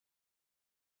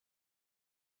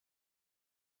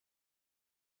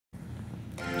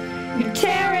You're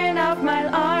tearing off my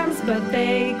arms, but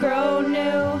they grow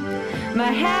new.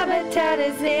 My habitat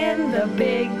is in the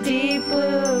big deep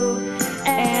blue.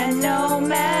 And no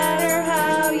matter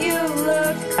how you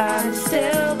look, I'm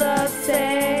still the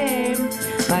same.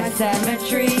 My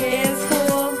cemetery is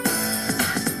cool.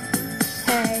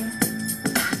 Hey.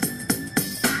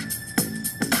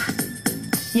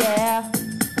 Yeah.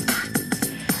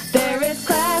 There is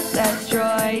class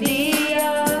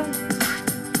Asteroidea.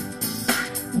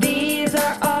 These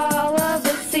are all of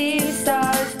the sea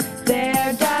stars.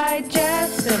 Their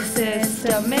digestive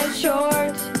system is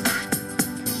short.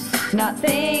 Not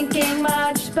thinking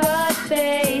much, but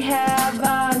they have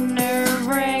a nerve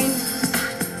ring.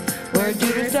 We're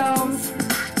deuterostomes.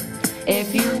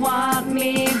 If you want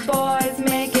me, boys,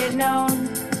 make it known.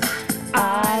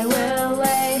 I will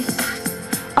lay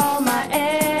all my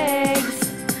eggs.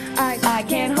 I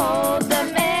can't hold them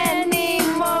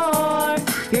anymore.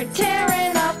 You're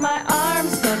tearing off my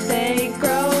arms, but they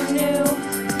grow new.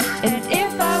 And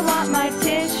if I want my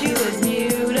tissue is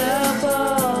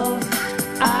mutable,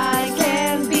 I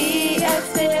can be as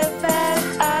stiff as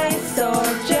ice or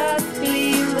just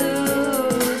be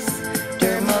loose.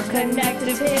 Dermal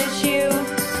connective tissue.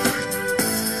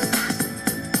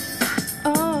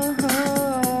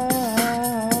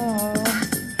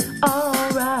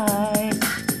 Alright.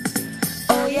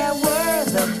 Oh yeah, we're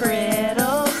the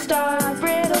brittle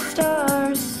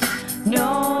stars,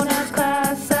 known as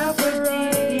class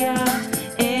Asteroidea,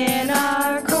 in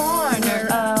our corner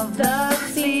of the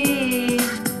sea.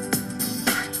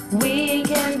 We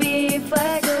can be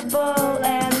flexible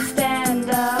and stand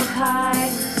up high,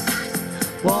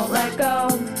 won't let go.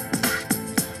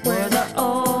 We're the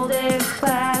oldest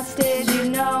class, did you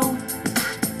know?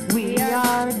 We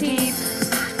are deep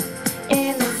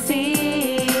in the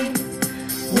sea.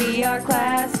 We are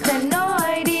class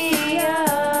Crinoidea.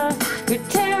 You're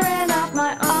tearing off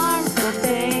my arms, but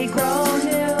they grow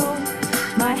new.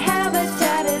 My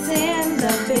habitat is in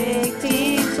the big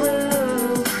deep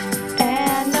blue.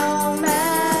 And no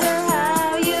matter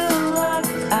how you look,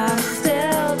 I'm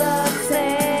still the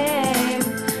same.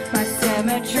 My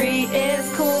cemetery is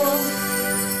cool.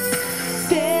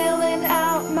 Spilling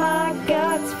out my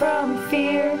guts from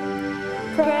fear.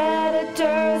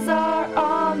 Predators are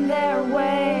on their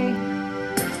way.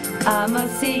 I'm a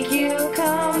sea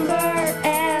cucumber,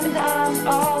 and I'm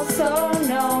also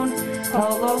known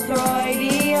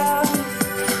Holothroidea.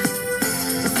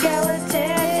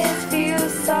 Skeleton is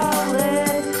fused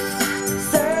solid.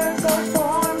 Circle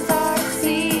forms are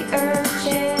sea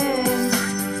urchins,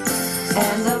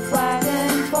 and the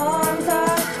flattened forms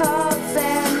are called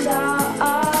sand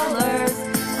dollars.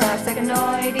 Class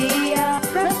Echinodermata.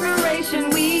 Respiration,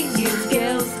 we use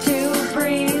gills to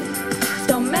breathe.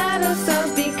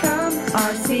 Stomatocells become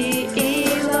our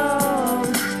coelom.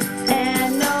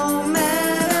 And no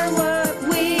matter what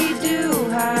we do,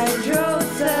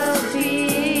 hydrocell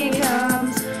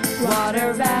becomes water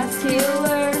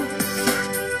vascular.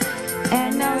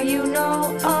 And now you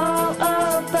know all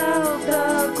about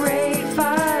the great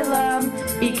phylum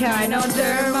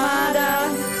Echinodermata.